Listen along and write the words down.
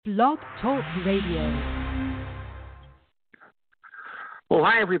Blog Talk Radio. Well,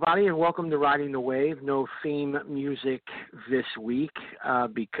 hi, everybody, and welcome to Riding the Wave. No theme music this week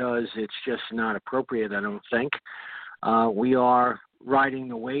because it's just not appropriate, I don't think. We are riding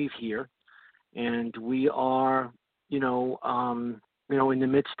the wave here, and we are, in the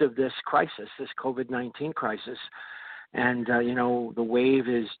midst of this crisis, this COVID-19 crisis. And, the wave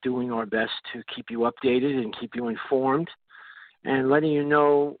is doing our best to keep you updated and keep you informed and letting you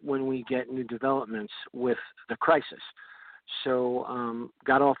know when we get new developments with the crisis. So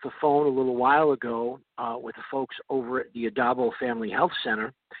got off the phone a little while ago with the folks over at the Addabbo Family Health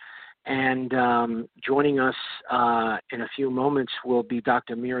Center. And joining us in a few moments will be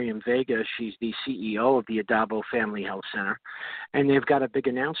Dr. Miriam Vega. She's the CEO of the Addabbo Family Health Center. And they've got a big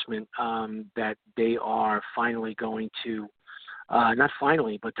announcement that they are finally going to, not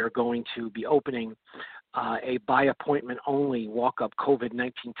finally, but they're going to be opening a by-appointment only walk-up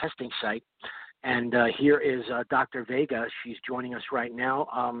COVID-19 testing site. And here is Dr. Vega. She's joining us right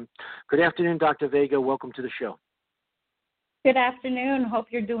now. Good afternoon, Dr. Vega. Welcome to the show. Good afternoon. Hope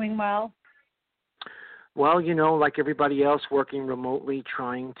you're doing well. Well, like everybody else, working remotely,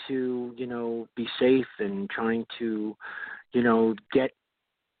 trying to, be safe and trying to, get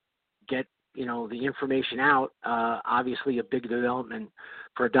the information out. Obviously, a big development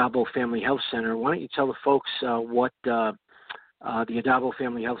for Addabbo Family Health Center. Why don't you tell the folks what the Addabbo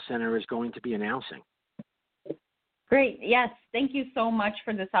Family Health Center is going to be announcing? Great. Yes. Thank you so much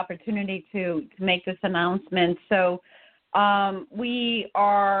for this opportunity to make this announcement. So we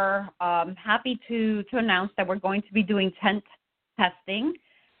are happy to announce that we're going to be doing tent testing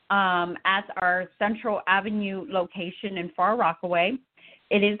at our Central Avenue location in Far Rockaway.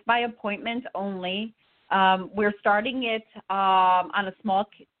 It is by appointment only. We're starting it on a small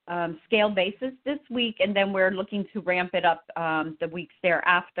scale basis this week, and then we're looking to ramp it up the weeks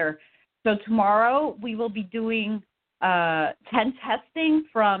thereafter. So tomorrow we will be doing tent testing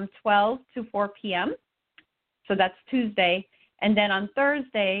from 12 to 4 p.m., so that's Tuesday. And then on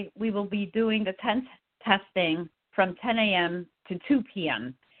Thursday, we will be doing the tent testing from 10 a.m. to 2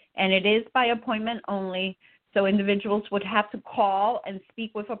 p.m. And it is by appointment only, so individuals would have to call and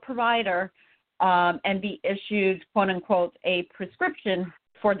speak with a provider and be issued, quote unquote, a prescription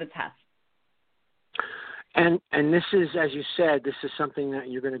for the test. And this is, as you said, this is something that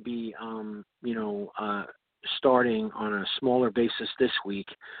you're going to be, starting on a smaller basis this week.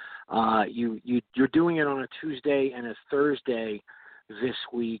 You're doing it on a Tuesday and a Thursday this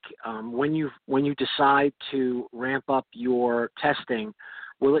week. When you decide to ramp up your testing,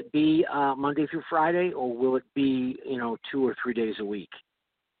 will it be Monday through Friday, or will it be 2 or 3 days a week?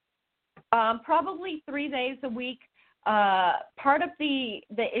 Probably 3 days a week. Part of the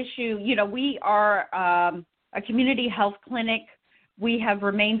issue, we are a community health clinic. We have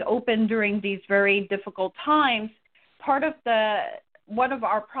remained open during these very difficult times. One of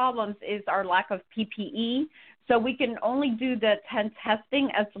our problems is our lack of PPE, so we can only do the tent testing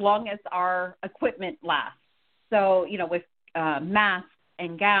as long as our equipment lasts. So, with masks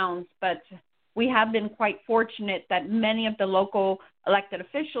and gowns, but we have been quite fortunate that many of the local elected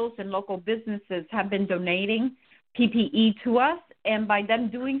officials and local businesses have been donating PPE to us, and by them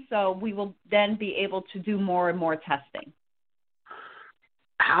doing so, we will then be able to do more and more testing.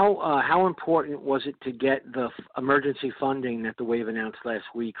 How important was it to get the emergency funding that the Wave announced last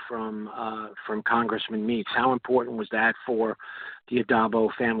week from Congressman Meeks? How important was that for the Addabbo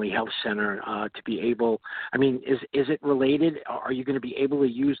Family Health Center to be able? I mean, is it related? Are you going to be able to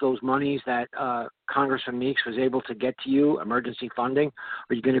use those monies that Congressman Meeks was able to get to you, emergency funding?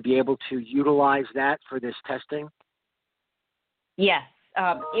 Are you going to be able to utilize that for this testing? Yes,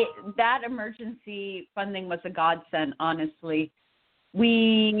 that emergency funding was a godsend, honestly.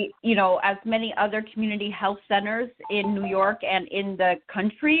 We, as many other community health centers in New York and in the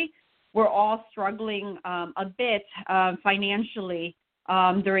country, we're all struggling a bit financially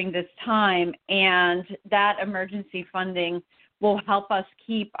during this time, and that emergency funding will help us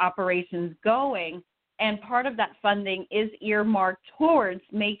keep operations going. And part of that funding is earmarked towards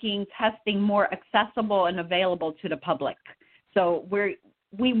making testing more accessible and available to the public. So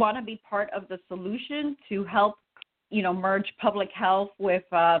we want to be part of the solution to help merge public health with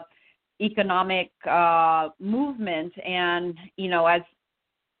economic movement. And,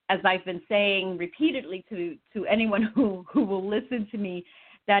 as I've been saying repeatedly to anyone who will listen to me,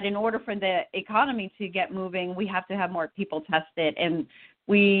 that in order for the economy to get moving, we have to have more people tested. And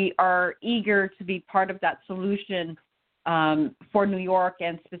we are eager to be part of that solution for New York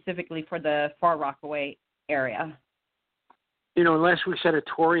and specifically for the Far Rockaway area. In last week's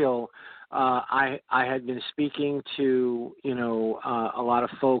editorial, I had been speaking to, a lot of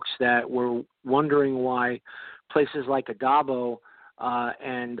folks that were wondering why places like Addabbo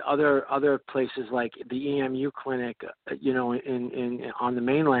and other places like the EMU clinic, on the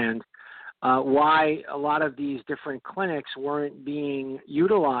mainland, why a lot of these different clinics weren't being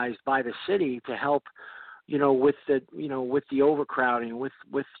utilized by the city to help, with the overcrowding, with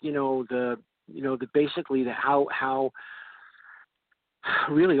basically how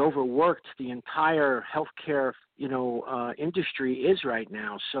really overworked the entire healthcare, industry is right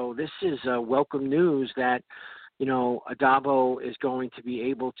now. So this is welcome news that, Addabbo is going to be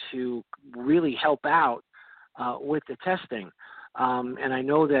able to really help out with the testing. And I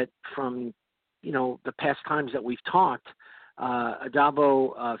know that from, the past times that we've talked,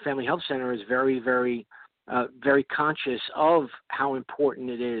 Addabbo Family Health Center is very, very, very conscious of how important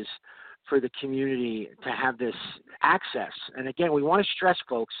it is for the community to have this access. And again, we want to stress,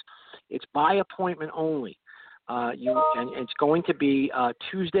 folks, it's by appointment only. And it's going to be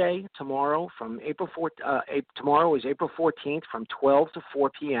Tuesday, tomorrow, from tomorrow is April 14th from 12 to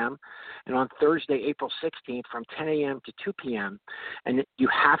 4 p.m. and on Thursday, April 16th from 10 a.m. to 2 p.m. And you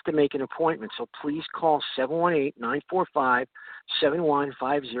have to make an appointment. So please call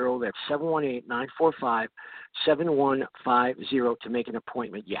 718-945-7150. That's 718-945-7150 to make an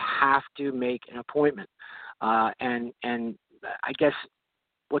appointment. You have to make an appointment. And I guess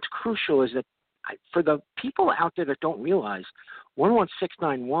what's crucial is that for the people out there that don't realize,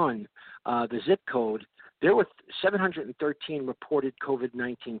 11691, the zip code, there were 713 reported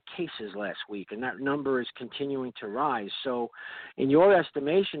COVID-19 cases last week, and that number is continuing to rise. So in your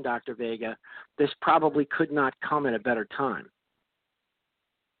estimation, Dr. Vega, this probably could not come at a better time.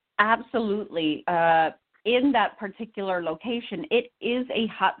 Absolutely. In that particular location, it is a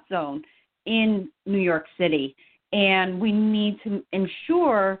hot zone in New York City, and we need to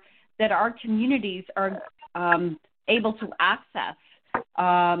ensure that our communities are able to access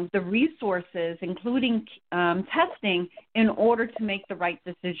the resources, including testing, in order to make the right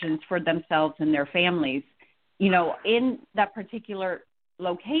decisions for themselves and their families. In that particular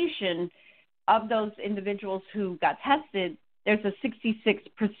location, of those individuals who got tested, there's a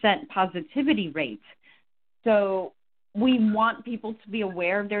 66% positivity rate. So we want people to be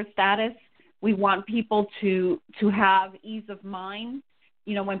aware of their status. We want people to have ease of mind.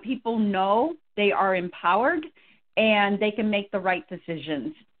 When people know, they are empowered and they can make the right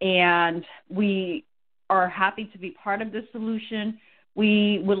decisions. And we are happy to be part of the solution.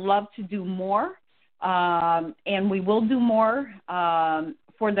 We would love to do more, and we will do more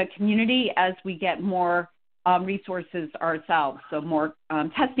for the community as we get more resources ourselves. So more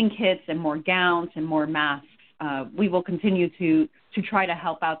testing kits and more gowns and more masks. We will continue to try to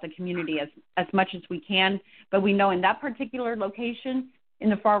help out the community as much as we can. But we know in that particular location, in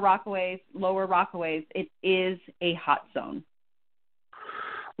the Far Rockaways, Lower Rockaways, it is a hot zone.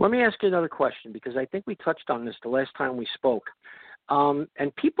 Let me ask you another question, because I think we touched on this the last time we spoke. And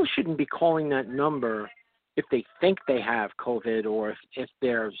people shouldn't be calling that number if they think they have COVID, or if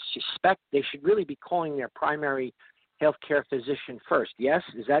they're suspect. They should really be calling their primary healthcare physician first. Yes?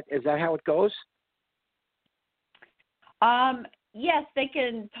 Is that how it goes? Yes, they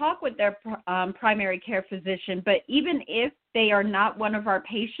can talk with their primary care physician, but even if they are not one of our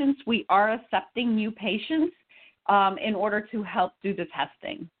patients, we are accepting new patients in order to help do the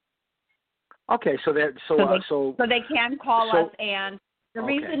testing. Okay, so they can call us, and the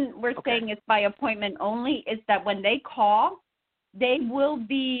reason we're saying it's by appointment only is that when they call, they will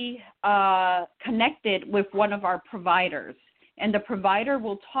be connected with one of our providers, and the provider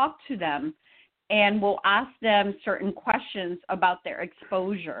will talk to them and we'll ask them certain questions about their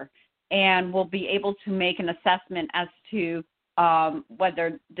exposure, and we'll be able to make an assessment as to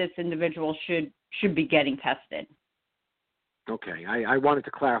whether this individual should be getting tested. Okay, I wanted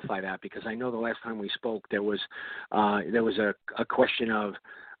to clarify that, because I know the last time we spoke there was a question of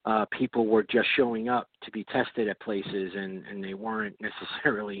people were just showing up to be tested at places, and they weren't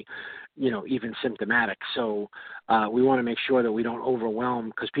necessarily, even symptomatic. So we want to make sure that we don't overwhelm,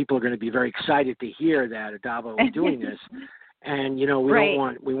 because people are going to be very excited to hear that Addabbo is doing this, and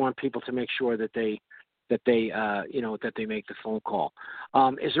we want people to make sure that they make the phone call.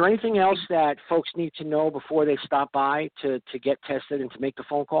 Is there anything else that folks need to know before they stop by to get tested and to make the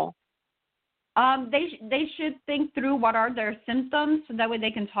phone call? They should think through what are their symptoms, so that way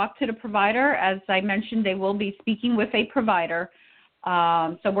they can talk to the provider. As I mentioned, they will be speaking with a provider.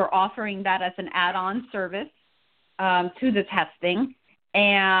 So we're offering that as an add-on service to the testing,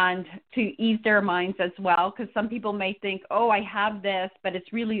 and to ease their minds as well, because some people may think, oh, I have this, but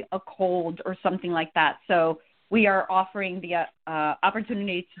it's really a cold or something like that. So we are offering the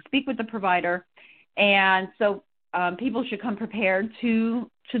opportunity to speak with the provider. And so people should come prepared to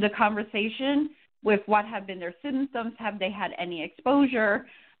the conversation with what have been their symptoms, have they had any exposure,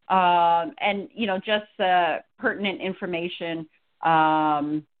 and, just pertinent information,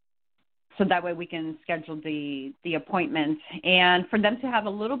 so that way we can schedule the appointment. And for them to have a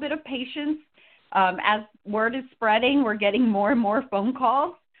little bit of patience. As word is spreading, we're getting more and more phone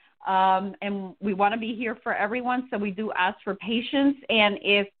calls, and we want to be here for everyone, so we do ask for patience. And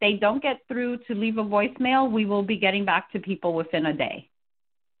if they don't get through to leave a voicemail, we will be getting back to people within a day.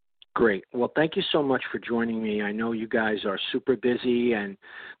 Great. Well, thank you so much for joining me. I know you guys are super busy, and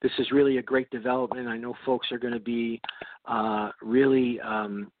this is really a great development. I know folks are going to be really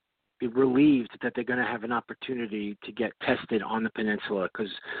relieved that they're going to have an opportunity to get tested on the peninsula,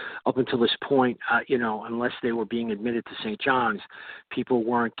 because up until this point, unless they were being admitted to St. John's, people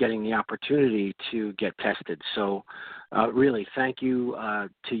weren't getting the opportunity to get tested. So really, thank you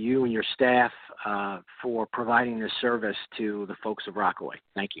to you and your staff for providing this service to the folks of Rockaway.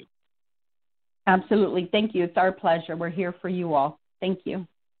 Thank you. Absolutely. Thank you. It's our pleasure. We're here for you all. Thank you.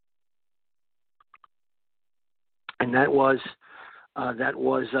 And that was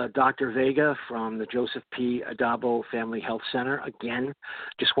Dr. Vega from the Joseph P. Addabbo Family Health Center. Again,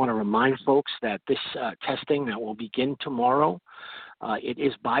 just want to remind folks that this testing that will begin tomorrow, it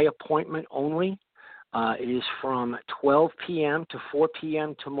is by appointment only. It is from 12 p.m. to 4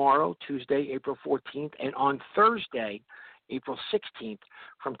 p.m. tomorrow, Tuesday, April 14th, and on Thursday, April 16th,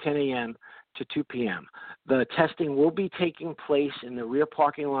 from 10 a.m. to 2 p.m. The testing will be taking place in the rear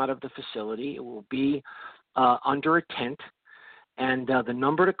parking lot of the facility. It will be under a tent. And the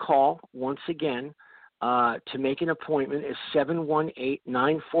number to call, once again, to make an appointment is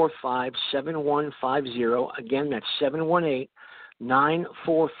 718-945-7150. Again, that's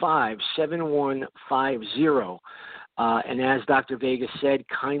 718-945-7150. And as Dr. Vega said,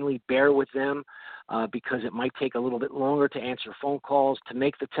 kindly bear with them because it might take a little bit longer to answer phone calls to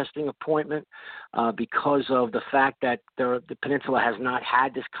make the testing appointment because of the fact that the peninsula has not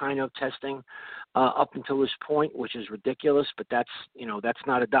had this kind of testing up until this point, which is ridiculous. But that's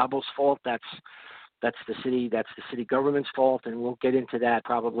not Addabbo's fault. That's the city government's fault, and we'll get into that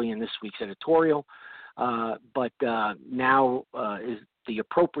probably in this week's editorial. But now is the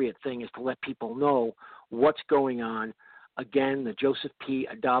appropriate thing is to let people know what's going on. Again, the Joseph P.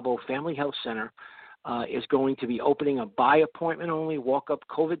 Addabbo Family Health Center is going to be opening a by appointment only walk-up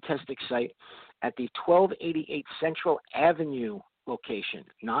COVID testing site at the 1288 Central Avenue location,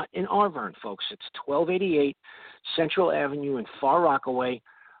 not in Arverne, folks. It's 1288 Central Avenue in Far Rockaway.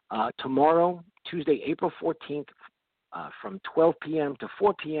 Tomorrow, Tuesday, April 14th, from 12 p.m. to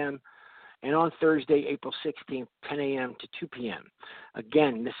 4 p.m., and on Thursday, April 16th, 10 a.m. to 2 p.m.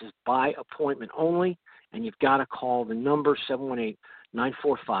 Again, this is by appointment only, and you've got to call the number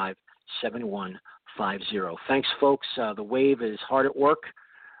 718-945-7150. Thanks, folks. The Wave is hard at work.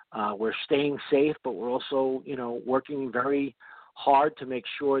 We're staying safe, but we're also, working very hard to make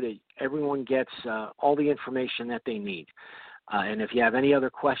sure that everyone gets all the information that they need. And if you have any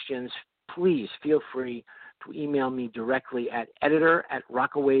other questions, please feel free to email me directly at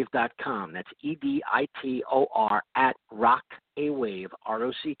editor@rockawave.com. That's EDITOR @rockawave,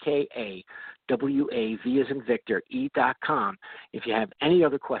 ROCKAWAV as in Victor, E.com. If you have any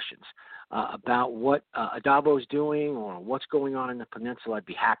other questions about what Addabbo is doing or what's going on in the peninsula, I'd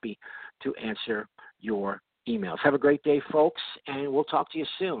be happy to answer your emails. Have a great day, folks, and we'll talk to you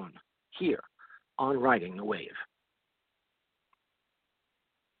soon here on Riding the Wave.